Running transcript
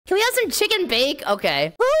Can we have some chicken bake?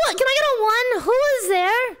 Okay. Who? Can I get a 1? Who was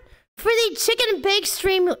there for the chicken bake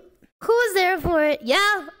stream? Who was there for it?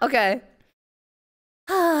 Yeah? Okay.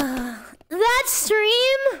 That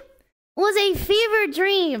stream was a fever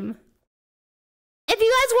dream. If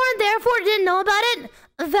you guys weren't there for it, didn't know about it,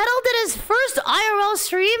 Vedal did his first IRL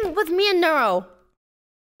stream with me and Neuro.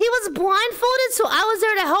 He was blindfolded, so I was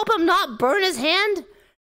there to help him not burn his hand.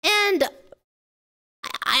 And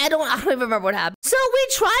I don't even remember what happened. So we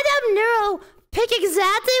tried to have Neuro pick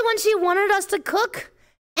exactly when she wanted us to cook.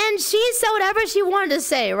 And she said whatever she wanted to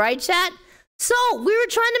say, right, chat? So we were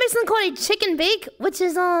trying to make something called a chicken bake, which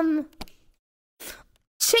is,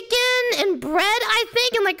 chicken and bread, I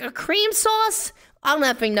think, and like a cream sauce. I don't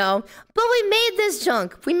effing know. But we made this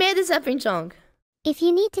junk. We made this effing junk. If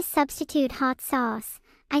you need to substitute hot sauce,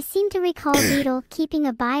 I seem to recall Vedal keeping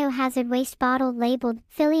a biohazard waste bottle labeled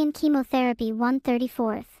Filian chemotherapy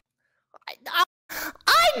 134th. I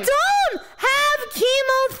don't have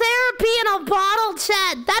chemotherapy in a bottle,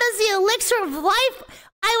 chat. That is the elixir of life.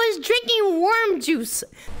 I was drinking worm juice.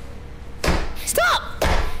 Stop!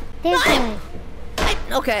 There's no,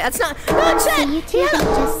 okay, that's not. No, chat. So you two can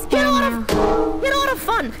just spam now. You had a lot of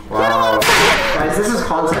fun. Wow. Guys, this is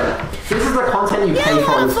content. This is the content you pay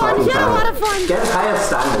for in this fucking channel. Get higher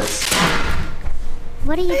standards.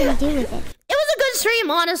 What are you gonna do with it? It was a good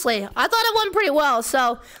stream, honestly. I thought it went pretty well.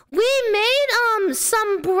 So we made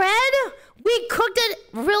some bread. We cooked it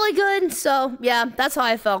really good. So yeah, that's how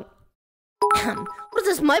I felt. What is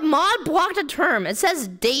this? My mod blocked a term. It says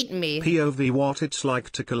date me. POV what it's like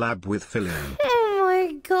to collab with Filian. Oh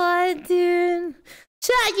my god, dude.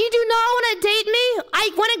 Chat, you do not want to date me? I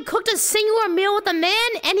went and cooked a singular meal with a man,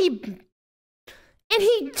 and he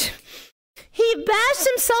bashed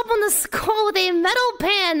himself on the skull with a metal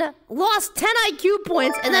pan, lost 10 IQ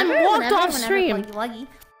points, and then walked off stream. I don't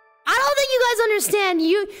think you guys understand.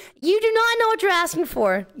 You do not know what you're asking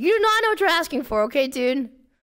for. You do not know what you're asking for, okay, dude?